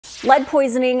Lead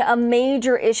poisoning, a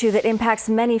major issue that impacts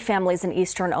many families in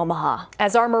eastern Omaha.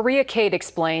 As our Maria Cade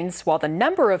explains, while the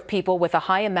number of people with a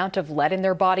high amount of lead in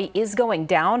their body is going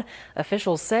down,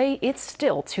 officials say it's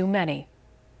still too many.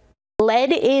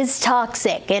 Lead is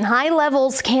toxic and high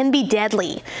levels can be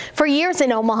deadly. For years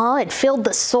in Omaha, it filled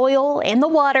the soil and the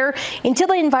water until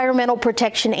the Environmental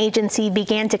Protection Agency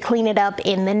began to clean it up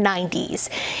in the 90s.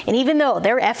 And even though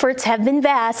their efforts have been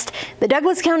vast, the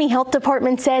Douglas County Health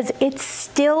Department says it's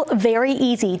still very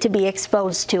easy to be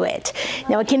exposed to it.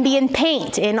 Now, it can be in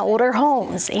paint, in older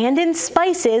homes, and in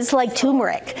spices like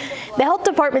turmeric. The health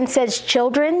department says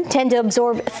children tend to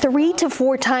absorb 3 to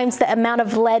 4 times the amount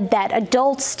of lead that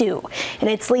adults do. And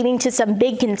it's leading to some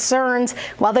big concerns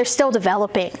while they're still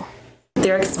developing.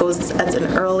 They're exposed at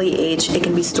an early age. It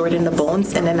can be stored in the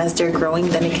bones, and then as they're growing,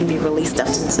 then it can be released up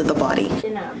into the body.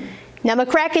 Now,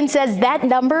 McCracken says that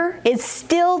number is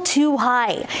still too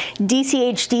high.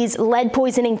 DCHD's lead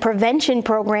poisoning prevention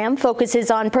program focuses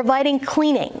on providing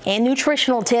cleaning and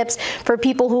nutritional tips for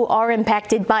people who are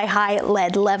impacted by high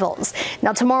lead levels.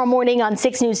 Now, tomorrow morning on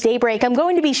 6 News Daybreak, I'm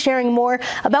going to be sharing more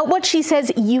about what she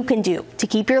says you can do to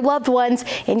keep your loved ones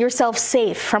and yourself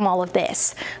safe from all of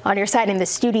this. On your side in the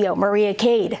studio, Maria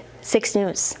Cade, 6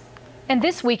 News. And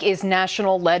this week is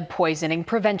National Lead Poisoning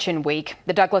Prevention Week.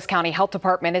 The Douglas County Health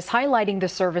Department is highlighting the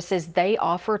services they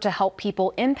offer to help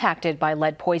people impacted by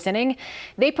lead poisoning.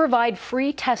 They provide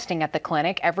free testing at the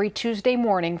clinic every Tuesday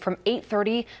morning from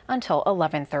 8:30 until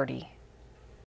 11:30.